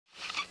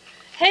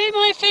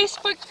my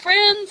Facebook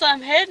friends.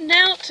 I'm heading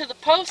out to the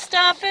post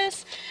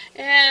office,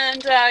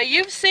 and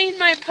you've seen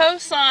my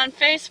posts on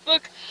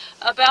Facebook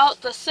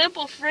about the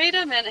simple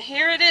freedom, and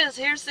here it is.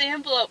 Here's the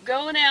envelope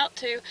going out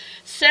to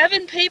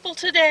 7 people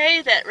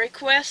today that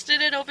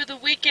requested it over the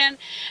weekend,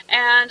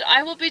 and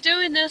I will be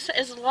doing this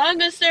as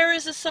long as there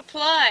is a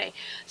supply.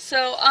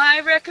 So I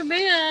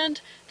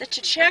recommend that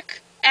you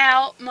check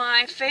out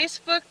my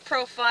Facebook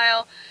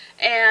profile,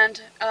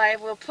 and I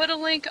will put a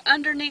link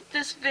underneath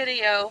this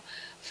video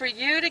for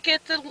you to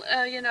get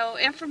the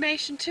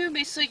information to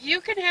me, so you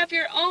can have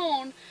your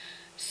own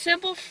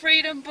Simple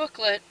Freedom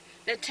booklet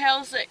that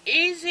tells the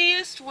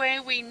easiest way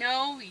we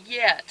know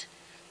yet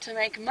to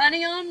make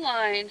money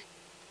online,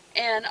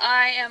 and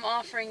I am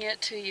offering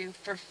it to you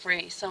for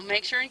free. So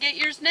make sure and get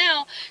yours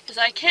now, because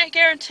I can't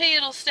guarantee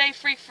it'll stay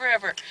free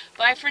forever.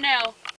 Bye for now.